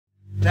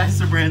That's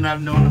the brand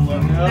I've known and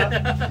loved.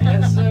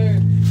 Yes,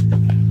 sir.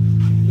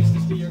 Used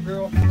to see your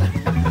girl. He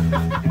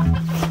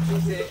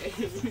said,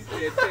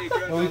 take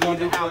What we gonna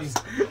do, please?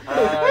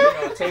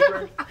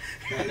 Taper,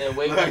 and then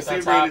wave Like,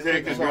 see Brady's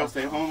hair because girls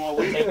stay home all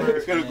week.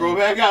 It's gonna grow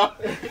back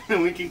out,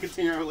 and we can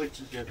continue our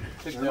relationship.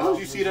 Once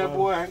you see that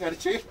boy, I got a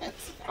chance.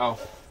 Oh.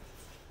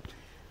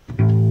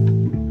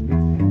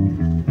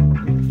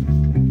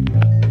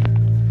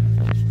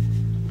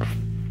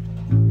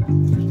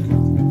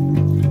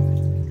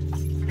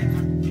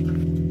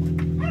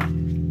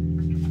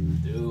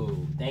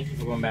 Thank you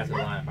for going back to the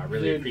lineup. I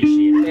really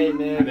appreciate it. Hey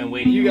man, I've been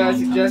waiting. You guys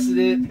suggested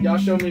it. Y'all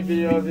showed me a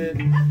video of it,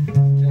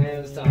 and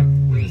it was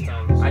time. It was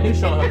time. I knew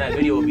showing him that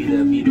video would be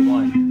the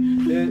one.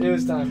 It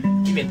was time.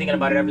 You've been thinking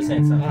about it ever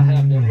since, huh? I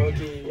have been,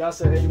 low-key. Y'all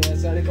said, hey man,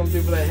 so they come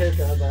through for that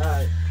haircut. I was like, all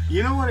right.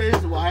 You know what it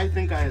is? Why I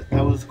think I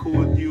was cool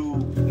with you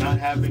not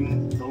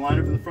having the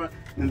lineup in the front.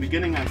 In the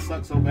beginning, I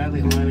sucked so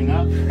badly at lining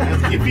up.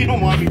 If you don't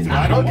want me to,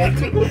 I don't want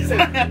to.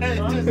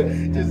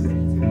 just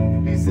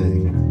be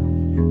sick.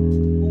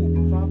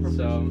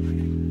 So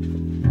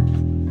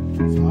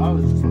I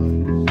was just like,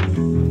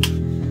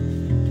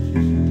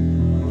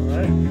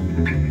 alright.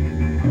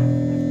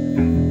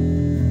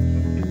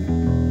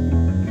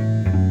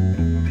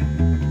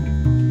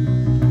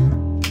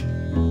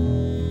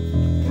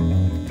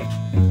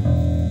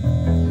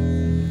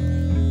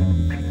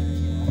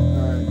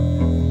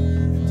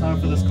 time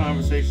for this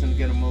conversation to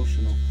get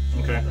emotional.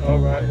 Okay.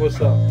 Alright, what's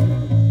up?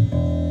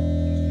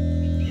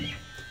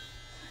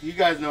 You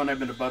guys know I've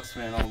been a Bucks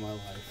fan all my life.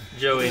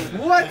 Joey.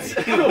 What?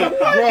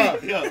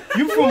 Bruh,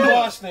 you from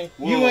Boston.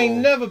 Whoa. You ain't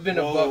never been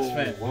a Bucks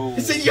fan. Whoa.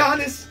 He said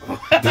Giannis.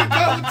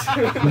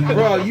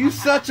 Bro, you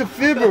such a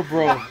fibber,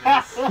 bro.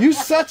 You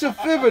such a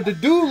fibber. The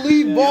dude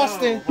leave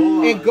Boston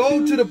and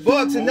go to the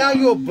Bucks, and now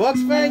you're a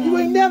Bucks fan? You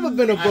ain't never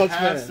been a Bucks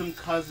fan. I have some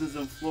cousins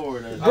in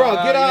Florida. Bro,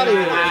 get out of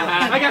here.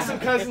 I got some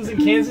cousins in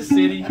Kansas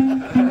City.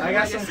 I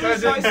got some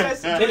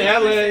cousins in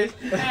LA.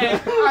 Hey,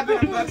 I've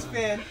been a Bucks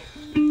fan.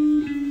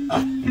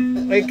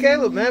 Hey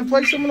Caleb, man,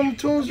 play some of them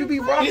tunes you be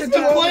rocking. He's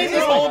been playing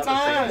this whole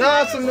time.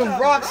 Nah, some of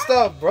them rock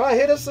stuff, bro.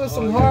 Hit us with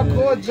some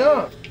hardcore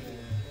jump.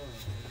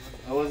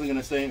 I wasn't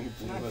gonna say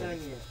anything.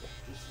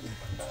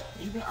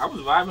 I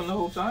was vibing the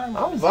whole time.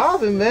 I'm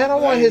vibing, man. I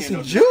want to hear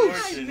some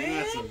juice.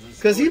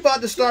 Cause he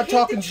about to start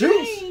talking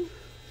juice.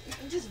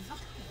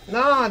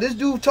 Nah, this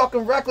dude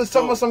talking reckless,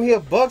 talking about some here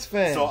Bucks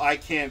fan. So I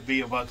can't be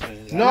a Bucks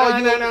fan. No.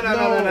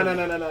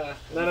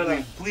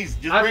 Please,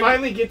 just I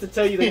finally get to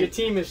tell you that your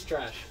team is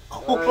trash.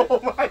 Oh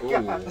my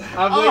God!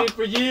 I've waited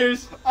for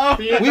years.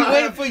 We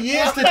waited for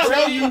years to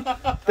tell you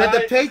that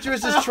the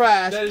Patriots is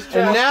trash,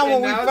 and now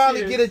when we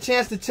finally get a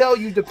chance to tell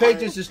you the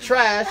Patriots is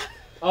trash,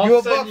 you're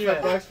a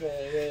Bucks fan.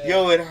 Yeah.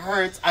 Yo, it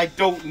hurts. I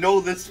don't know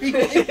this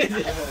feeling.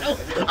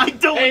 I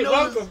don't know.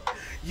 Welcome.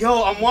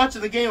 Yo, I'm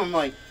watching the game. I'm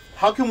like,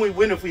 how can we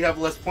win if we have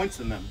less points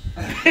than them?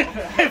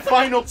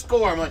 Final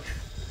score. I'm like,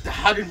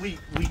 how did we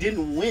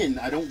didn't win?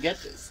 I don't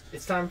get this.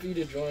 It's time for you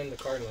to join the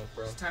Cardinals,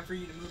 bro. It's time for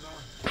you to move on.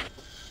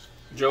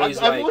 Joey's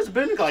I've always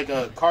been like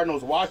a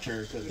Cardinals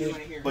watcher. But we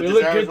just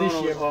look Arizona, good this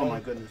year. oh my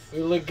goodness. We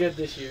look good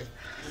this year.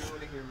 I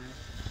want to hear, man.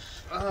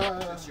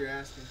 That's you're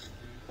asking.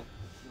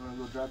 You want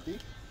to go drop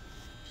deep?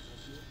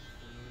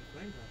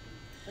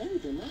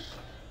 Anything, man.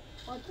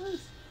 Like this.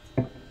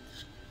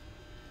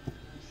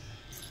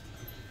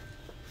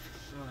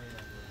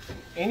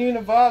 Ain't even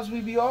the vibes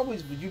you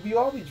be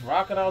always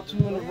rocking out two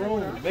in the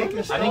room,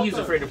 making stuff. I think he's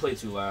afraid to play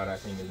too loud. I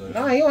think is what.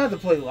 Nah, he don't have to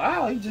play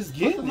loud. He just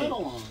getting it.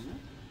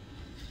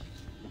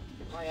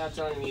 Why y'all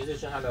telling the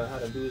musician how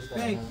to do his thing?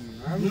 Thank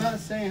you. I'm not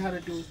saying how to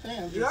do his thing.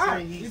 I'm You just are.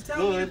 saying You're he's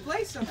telling me to good.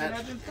 play something.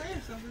 I've been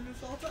playing something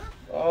this whole time.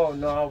 Oh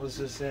no, I was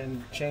just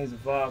saying change the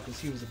vibe because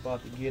he was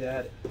about to get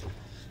at it.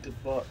 The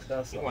Bucks.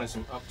 That's He all. wanted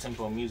some up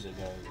tempo music,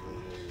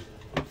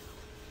 guys.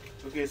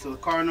 Okay, so the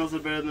Cardinals are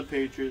better than the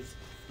Patriots.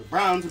 The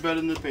Browns are better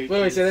than the Patriots.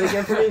 Wait, say that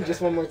again for me,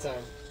 just one more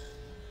time.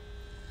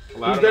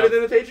 Loud Who's better enough.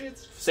 than the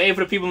Patriots? Say it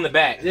for the people in the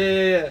back.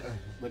 Yeah.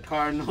 The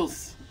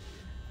Cardinals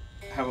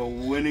have a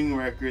winning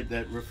record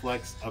that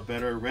reflects a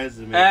better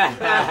resume.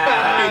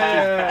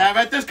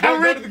 At this Go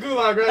current, to the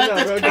gulag right at now,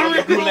 this bro.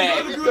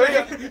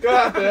 current, Go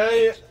out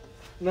there.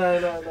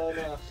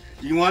 No.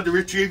 you want to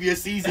retrieve your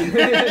season? Go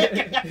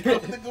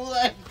to the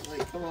gulag.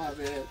 Like, come on,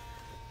 man.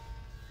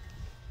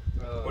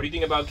 What do you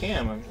think about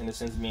Cam in the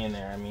sense of being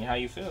there? I mean, how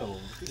you feel?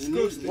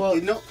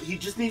 He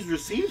just needs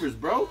receivers,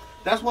 bro.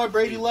 That's why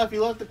Brady left. He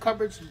left the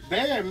cupboards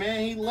bare, man.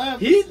 He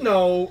left.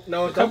 No,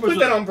 don't put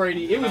that on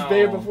Brady. It was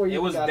bare before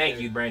you got Thank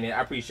there. you, Brandon.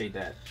 I appreciate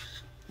that.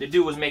 The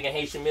dude was making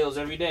Haitian meals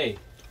every day.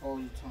 All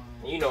the time.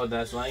 You know what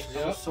that's like.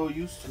 I was so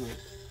used to it.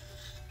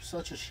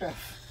 Such a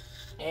chef.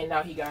 And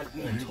now he got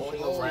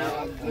Antonio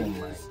Brown. Oh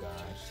my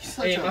gosh.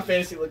 Hey, my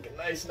fantasy looking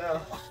nice now.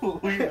 Who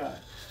we got?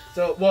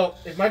 So, well,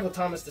 if Michael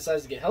Thomas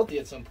decides to get healthy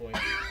at some point,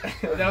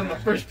 that was my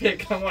first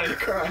pick. I wanted to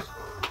cry.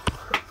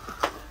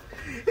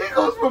 He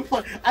goes from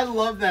play. I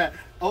love that.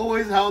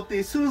 Always healthy.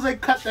 As soon as I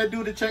cut that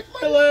dude to check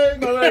my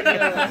leg.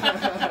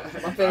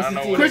 My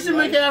fantasy team. Christian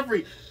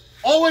McCaffrey.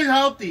 Always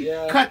healthy.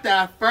 Yeah. Cut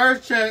that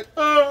first check.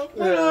 Oh,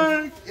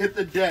 Yeah. hit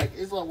the deck.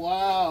 It's like,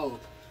 wow.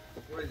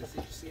 What is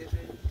it? CFA?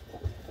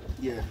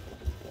 Yeah.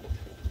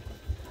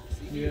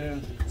 Yeah.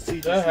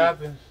 CGC. That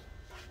happens.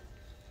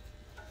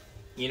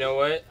 You know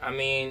what? I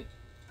mean,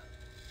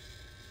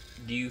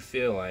 do you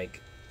feel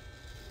like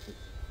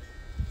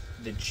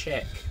the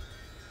check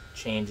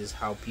changes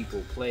how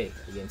people play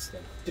against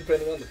them?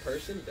 Depending on the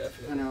person,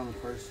 definitely. Depending on the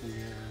person,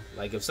 yeah.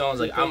 Like if someone's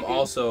like, I'm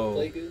also,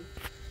 Play good.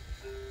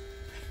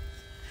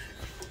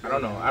 I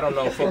don't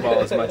know football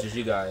as much as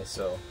you guys,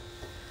 so.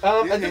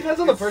 It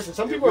depends on the person.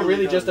 Some it people are really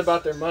really just does.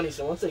 about their money,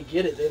 so once they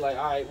get it, they're like,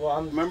 all right, well,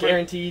 I'm Remember-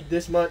 guaranteed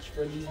this much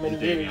for these many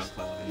years.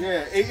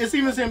 Yeah, it's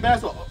even the same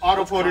basketball.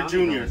 Otto Porter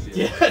Jr.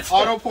 Yeah.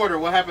 Otto Porter,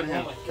 what happened to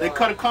him? Oh my They God.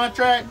 cut a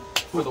contract.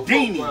 For the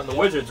Houdini. on the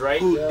Wizards, right?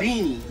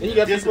 Houdini. Then you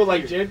got people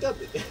like Disappeared. Jared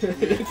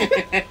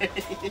Dudley.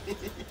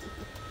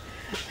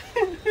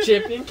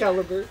 Champion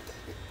caliber.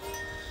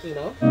 You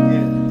know?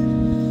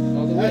 Yeah.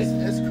 All the That's, way.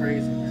 that's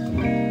crazy,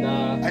 man.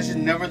 Nah. I just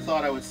never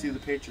thought I would see the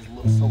Patriots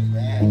look so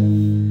bad.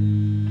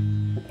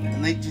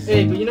 And they just...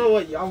 Hey, but you know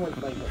what? Y'all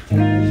went like, what, 10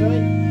 years,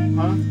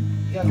 right? Huh?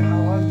 You guys,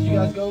 how long did you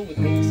guys go with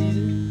the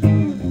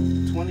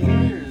season? 20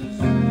 years.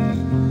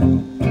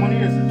 20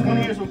 years.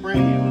 20 years with Brady.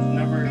 It was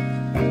never...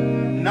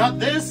 Not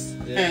this.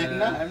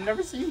 Yeah. I've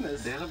never seen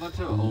this. They had a bunch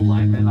of old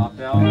linemen opt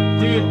out.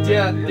 Dude,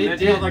 yeah, they had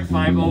did. like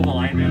 5 old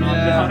linemen opt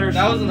out Yeah, or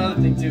that was something.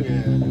 another thing, too.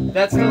 Yeah.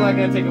 That's still not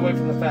going to take away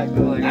from the fact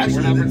that, like,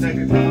 Actually, we're not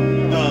protecting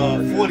Tom.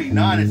 The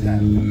 49ers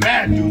have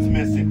mad dudes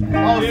missing.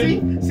 Oh,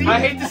 dude, see? I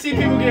hate to see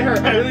people get hurt.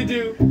 I really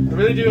do. I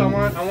really do. I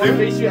want to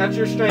face you at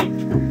your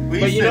strength. We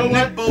but you know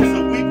Nick what?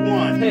 Bosa week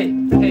 1.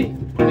 Hey,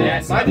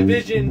 man, my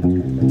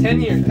division,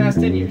 10 years, past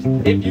 10 years,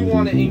 if you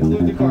want to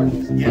include the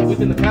Cardinals, Yes.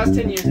 within the past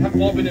 10 years, have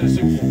all been in a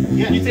Super Bowl.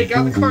 Yes. You take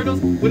out the Cardinals,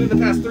 within the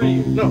past 3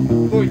 years. No,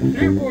 4 years.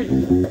 3 or 4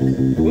 years.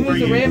 When was 3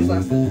 the years. Rams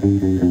last time?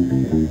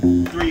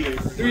 3 years.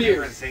 3 They were in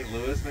years. St.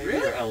 Louis, maybe,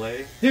 Really? or LA.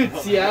 Dude,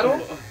 Seattle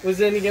was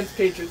in against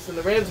the Patriots, and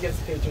the Rams against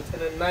the Patriots,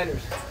 and then the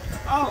Niners.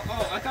 Oh,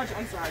 I thought you.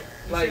 I'm sorry.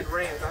 You Like- said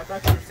Rams. I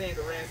thought you were saying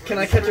the Rams. Can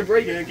I catch a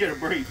break? Yeah, get a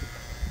break.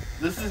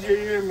 This is your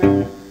year,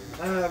 man.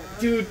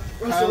 Dude,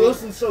 Russell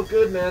Wilson's so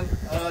good, man.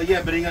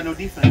 Yeah, but he got no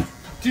defense.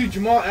 Dude,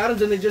 Jamal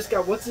Adams, and they just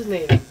got, what's his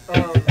name?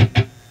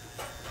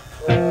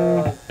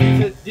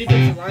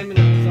 Defensive lineman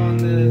that was on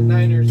the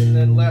Niners and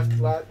then left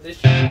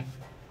this year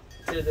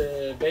to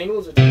the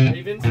Bengals or to the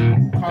Ravens.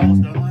 Carlos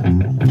Dunlap.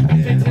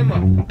 Picked him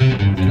up.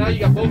 So now you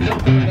got both of them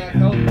coming back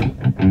healthy.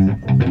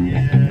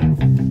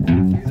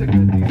 Yeah. He's a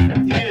good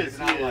defense. He is, He's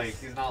not he like,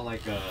 is. he's not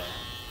like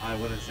I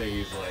wouldn't say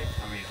he's like,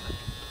 I mean,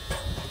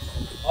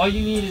 All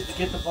you need is to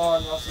get the ball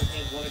in Russell's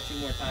hands 1 or 2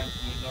 more times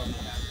than you normally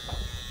have.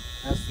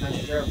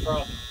 That's They're a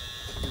problem.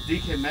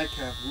 DK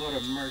Metcalf, Lord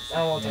of mercy. I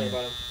don't want to talk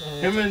about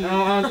him. Him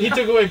and He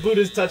took away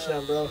Buddha's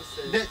touchdown, bro.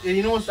 and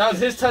you know what's That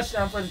was his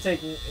touchdown for the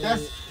taking. and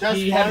That's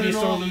he had to fine be a and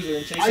sore all. loser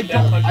and chase I him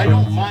down.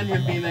 don't mind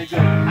him being that good.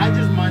 I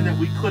just mind that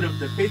we could have,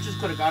 the Patriots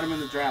could have got him in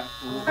the draft.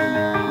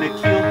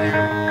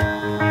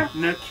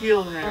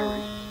 N'Keal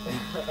Harry.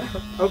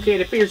 Okay,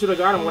 the Patriots would have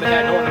got him, would have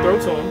had no one to throw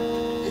to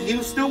him.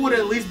 He still would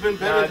have at least been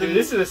better Nah, than dude,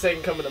 this is the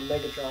second coming of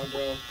Megatron,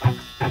 bro.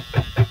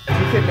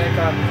 DK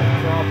Metcalf is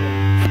a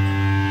problem.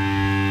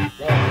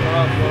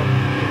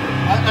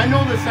 I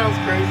know this sounds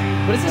crazy.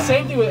 But it's the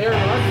same thing with Aaron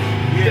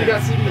Rodgers. You could have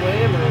got CD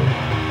Lamb or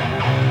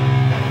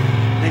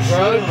They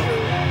Ruggs should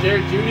or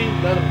Jared Judy.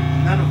 None of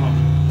them. None of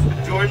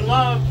them. Jordan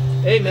Love.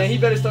 Hey, man, he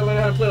better start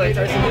learning how to play like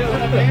Tyson Hill.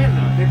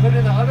 they put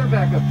in the other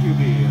backup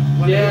QB.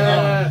 When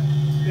Yeah.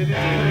 They didn't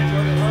put in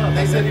Jordan Love.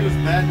 They said he was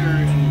bad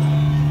during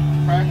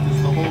practice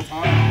the whole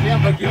time. Yeah,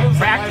 but give him some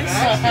Practice?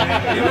 live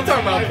action. You were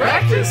talking about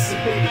practice? You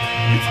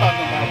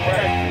talking about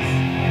practice?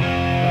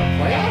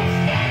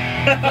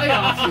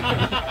 Playoffs?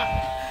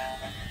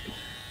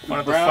 One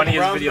of the Brown- funniest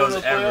Browns videos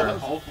going to ever. playoffs?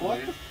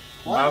 Hopefully.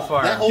 By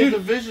far. That whole Dude.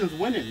 division's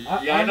winning.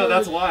 Yeah, I know,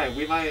 that's why.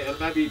 It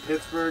might be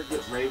Pittsburgh,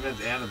 Ravens,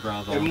 and the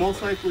Browns. all. It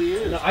most likely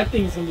is. No, I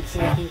think it's going to be the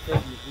same thing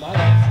for my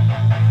guys.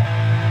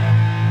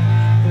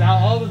 Now,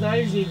 all the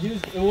Niners need to do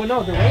is... Well,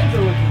 no, the Rams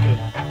are looking good.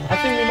 I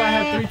think we might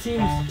have 3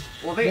 teams.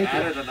 Well, they Make it.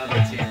 added another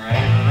team, right?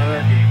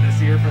 Another game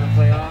this year for the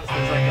playoffs.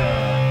 There's like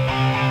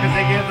because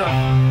they gave the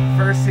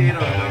first seed or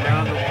the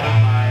round of 1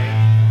 by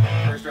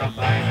first round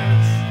bye,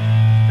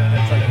 then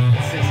it's like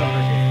 6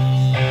 other games.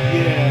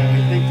 Yeah,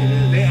 I think it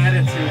is. They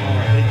added 2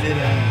 more. They did I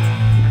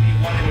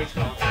mean, 1 in each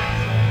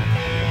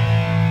conference.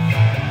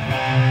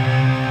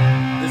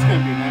 It's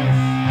gonna be nice.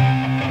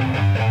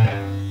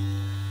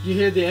 You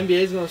hear the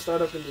NBA is going to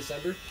start up in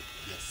December?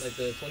 Yes. Like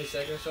the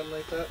 22nd or something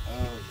like that?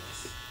 Oh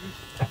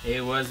yes.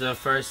 It was the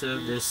 1st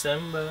of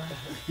December.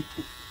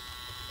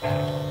 I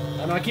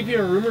know, I keep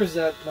hearing rumors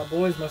that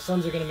my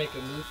sons are going to make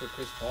a move for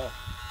Chris Paul.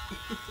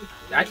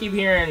 I keep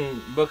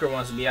hearing Booker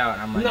wants to be out.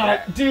 And I'm like, No,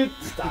 that- dude,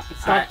 stop.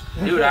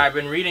 Dude, I've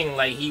been reading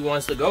like he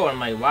wants to go. And I'm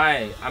like,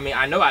 why? I mean,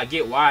 I know I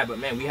get why, but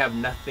man, we have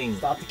nothing.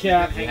 Stop the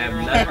cap. We have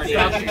Stop the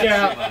nothing.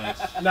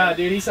 cap. Nah,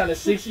 dude, he signed a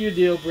 6-year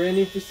deal, brand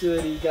new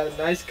facility, got a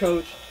nice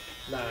coach.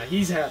 Nah,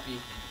 he's happy.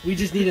 We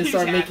just need to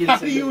start making. How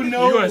do you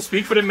know? You gonna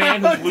speak for the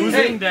man who's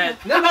losing that?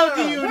 How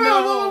do you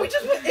know? We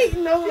just went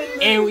 8-0.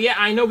 And yeah,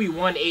 I know we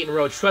won 8 in a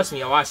row. Trust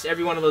me, I watched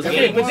every one of those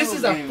Okay, games. but this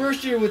is our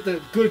first year with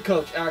a good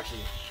coach, actually,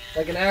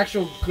 like an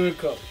actual good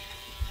coach.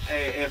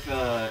 Hey, if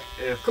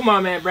Come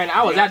on, man, Brandon.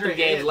 I was at the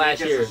games last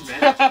year.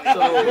 But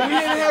we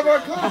didn't have our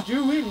coach,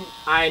 dude.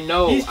 I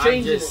know. He's I'm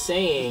changing just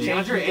saying.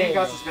 DeAndre Ayton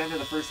got suspended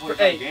the first 25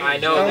 Hey, games. I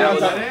know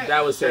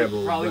that was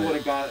terrible. Probably but would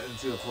have got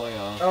into the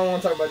playoffs. I don't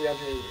want to talk about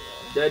DeAndre.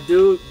 That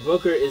dude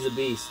Booker is a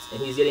beast,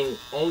 and he's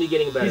only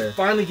getting better. He's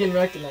finally getting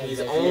recognized. He's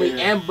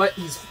but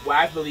he's what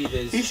I believe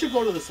is. He should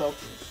go to the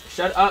Celtics.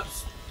 Shut up.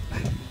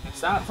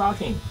 Stop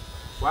talking.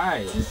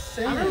 Why? Just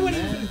say I remember when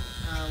he man. was in,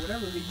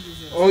 whatever league he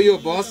was in. Oh, you're a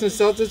Boston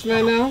Celtics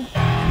fan now?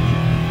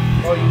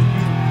 Oh,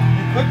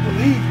 you couldn't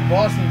believe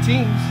Boston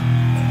teams.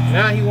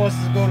 Now he wants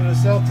to go to the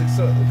Celtics.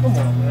 So come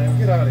on, man,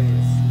 get out of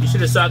here. You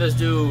should have saw this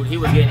dude. He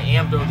was getting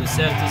amped over the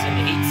Celtics in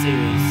the Heat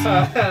series.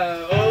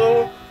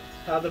 Oh,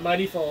 how the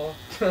mighty fall.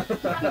 That's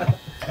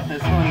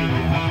funny.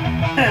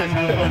 That's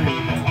funny.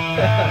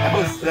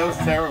 That was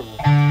terrible.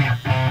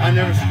 I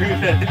never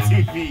screamed at the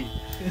TV.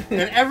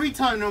 And every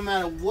time, no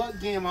matter what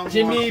game I'm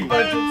Jimmy watching,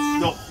 Buckets.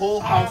 the whole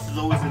house is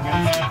always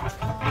against me.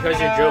 Because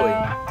you're Joey.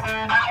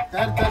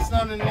 That's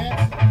not an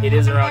answer. It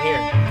is around here.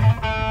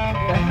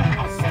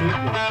 That's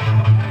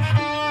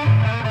stupid.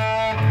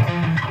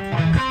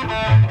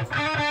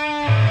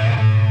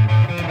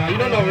 You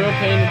don't know real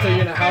pain until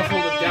you're in a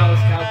household of Dallas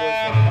Cowboys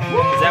fans.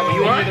 Is that what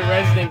you are? You're the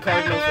resident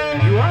Cardinal fan.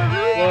 You are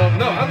really? Well,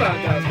 no, I'm not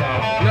a Dallas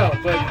Cowboys. No,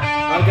 but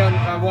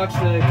I watched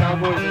the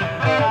Cowboys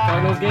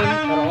Cardinals game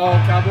at an all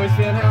Cowboys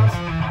fan house.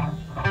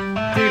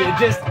 Dude, it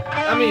just,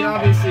 I mean,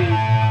 obviously,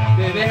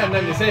 they had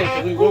nothing to say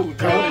because we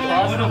woke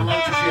I would have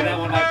loved to see that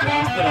one like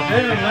Browns put up.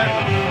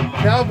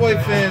 Cowboy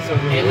fans are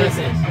Hey, relentless.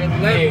 listen.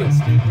 relentless,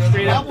 Hey, dude.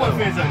 straight up. Cowboy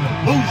fans are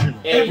delusional.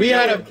 Hey, We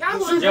had a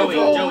Joey,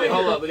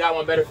 hold up. We got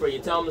one better for you.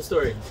 Tell him the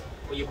story.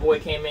 When your boy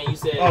came in, you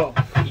said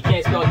you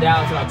can't spell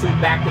Dallas without 2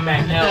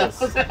 back-to-back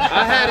L's.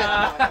 I had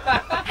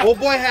it. Old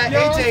boy had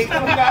AJ.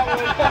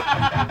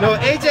 No,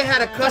 AJ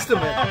had a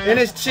customer in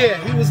his chair.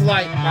 He was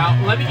like Now,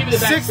 let me give you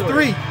the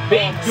backstory. 6'3",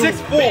 Big dude,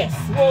 6'4", big,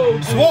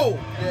 swole. swole,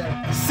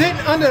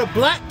 sitting under a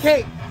black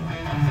cape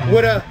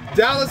with a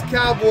Dallas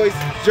Cowboys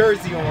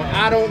jersey on.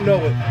 I don't know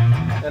it.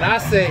 And I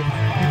say,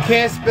 you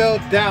can't spell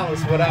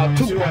Dallas without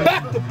 2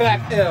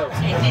 back-to-back L's.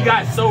 And he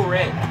got so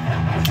red.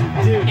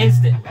 Dude,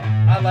 Instant.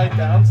 I like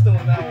that. I'm still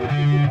in that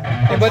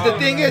one. But the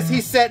thing is, he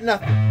said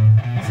nothing.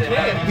 He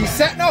said, He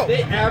said no.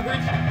 They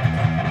average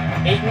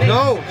 8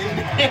 No.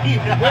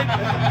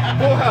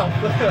 full health.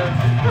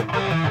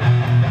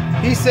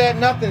 He said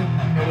nothing.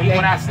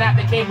 When I snapped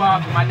the cape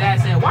off, my dad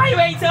said, "Why you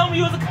ain't telling me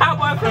you was a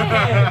Cowboy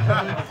fan?"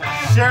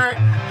 Shirt,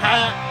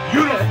 hat,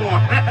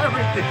 uniform,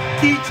 everything.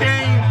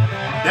 Keychain,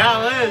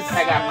 Dallas.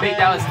 I got a big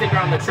Dallas sticker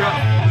on the truck.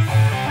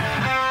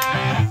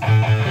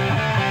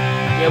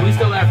 Yeah, we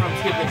stole that from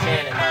Skip and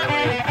Shannon, by the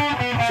way.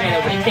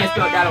 Shannon was like, you can't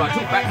spell Dallas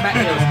without 2 back-to-back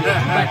L's. 2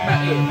 back-to-back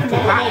L's. 2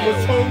 hot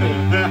L's.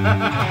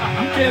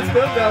 You can't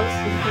spell Dallas.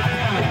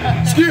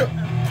 Skip.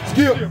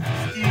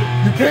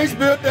 You can't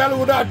spell Dallas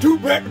without 2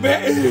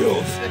 back-to-back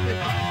L's.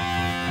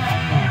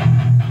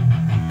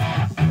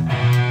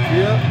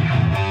 Yep.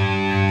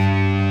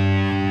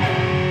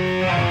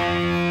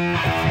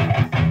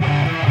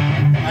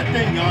 I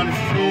think Giannis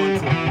is going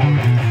to the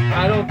Warriors.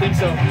 I don't think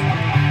so.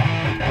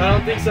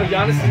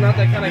 Giannis is not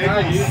that kind of They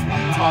guy, gonna dude.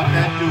 sweet talk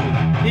that dude.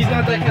 He's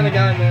not that kind of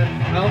guy, man.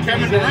 I don't think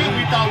Kevin he's Durant,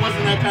 we thought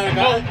wasn't that kind of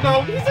guy.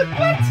 No, he's a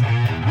what?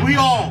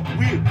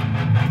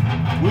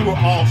 We were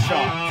all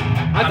shocked.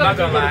 I I'm not thought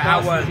gonna lie, I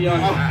was. he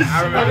was gonna go to Boston, to be honest. I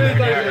I remember really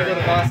thought he that. was gonna go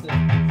to Boston,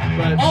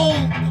 but Oh,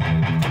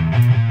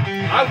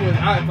 I would.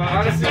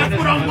 Honestly, that's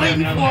what I'm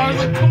waiting for. I was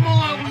like, come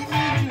on, we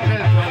need you.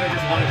 His brother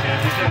just won a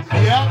championship.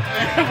 Yep.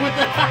 With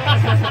the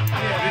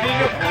Did he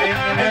go play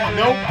for him?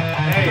 nope.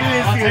 Hey, He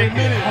didn't I'll see a take it.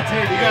 minute. I'll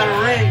take He it. got a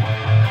ring.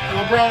 And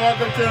LeBron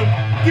walked up to him.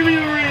 Give me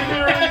the ring. Give me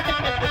the ring.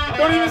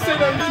 don't even say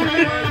that.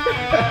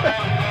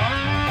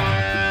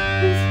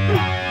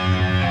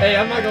 Hey,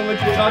 I'm not gonna let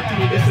you talk to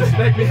me.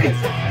 Disrespect me.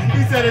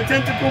 He said,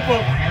 "Attention, Koopa,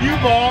 you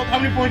bald. How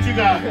many points you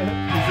got?" 0.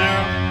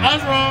 I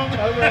was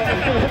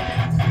wrong.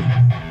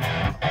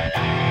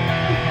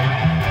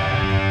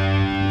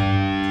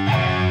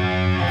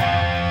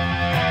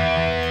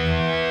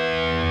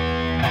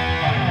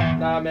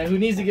 Nah, man, who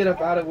needs to get up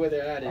out of where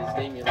they're at is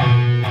Damian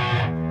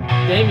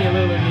Lillard. Damian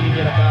Lillard needs to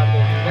get up out of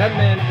there. That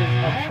man is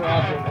a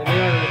problem,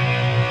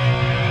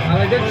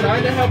 and they're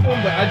trying to help him,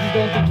 but I just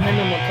don't think him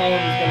and McCollum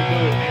is gonna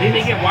do it. Didn't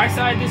they get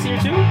Whiteside this year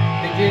too?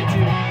 They did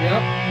too.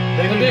 Yep.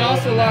 But they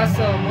also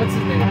lost what's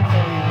his name?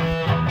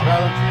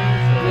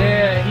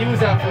 Yeah, he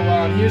was out for a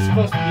while. He was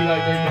supposed to be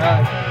like their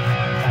guy.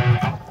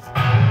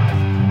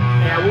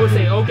 And I will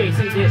say,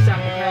 OKC did shock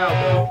the crowd,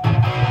 bro.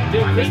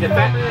 Dude, I mean, the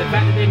fact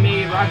that they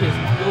made Rockets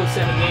go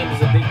 7 games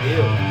is a big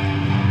deal.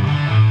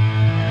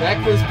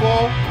 That Chris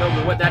Paul. No,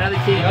 but what that other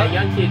kid, that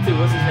young kid too,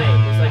 what's his name?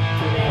 It's like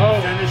 2 names.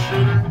 Oh. Dennis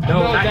Schroeder. No,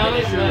 not down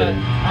Dennis at Schroeder.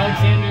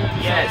 Alexander.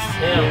 Yes,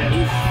 him.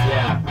 He's,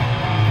 yeah.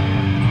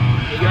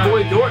 And your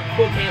boy Dort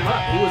came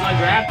up. He was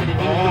undrafted and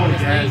he was doing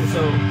his thing,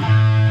 so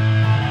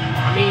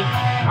I mean,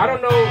 I don't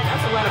know.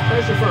 That's a lot of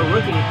pressure for a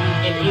rookie to be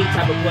in any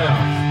type of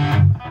playoffs.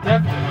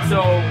 Definitely.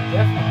 So,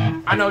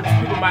 I know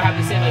people might have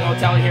to say, like, oh,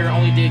 Tyler Hero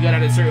only did good at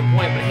a certain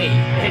point, but hey,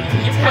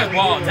 your point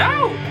balled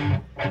out.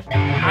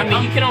 I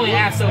mean, you can only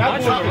ask so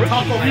much of a rookie.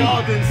 Taco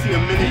Ball didn't see a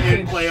minute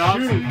in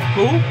playoffs.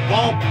 Who?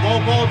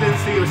 Ball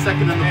didn't see a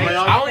second in the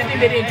playoffs. I only think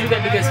they didn't do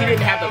that because he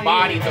didn't have the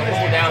body to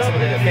hold down some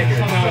of the defenders.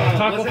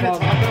 Taco Ball.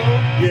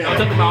 Yeah.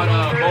 I'm talking about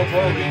Bo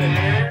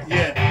Bogan.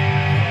 Yeah.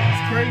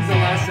 It's crazy the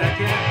last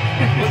second.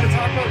 Was it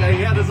Taco?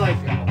 Yeah, there's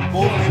like.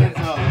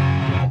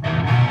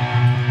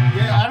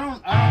 Yeah, I don't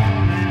know,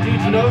 man. Dude,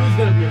 you know who's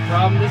gonna be a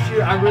problem this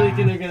year? I really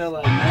think they're gonna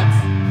like. Nets?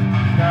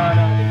 No,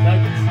 the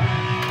Nuggets.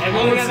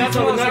 Oh, yeah, that's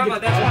what I was talking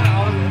about. That's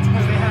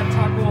because they had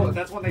Taco.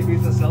 That's when they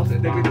beat the Celtics.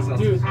 They beat the Celtics.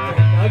 Dude, the right?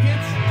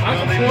 Nuggets.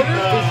 Michael they Porter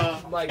beat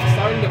is like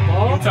starting the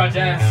ball. Utah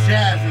Jazz.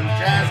 Jazz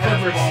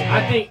basketball.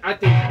 I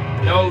think.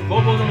 No,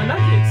 Bobo's on the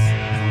Nuggets.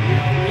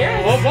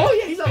 Yes. Oh,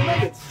 yeah, he's on the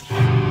Nuggets.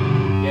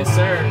 Yes,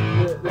 sir.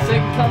 The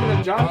second coming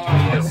of John.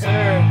 Yes,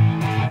 sir.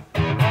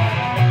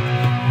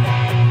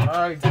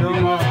 All right,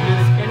 good one.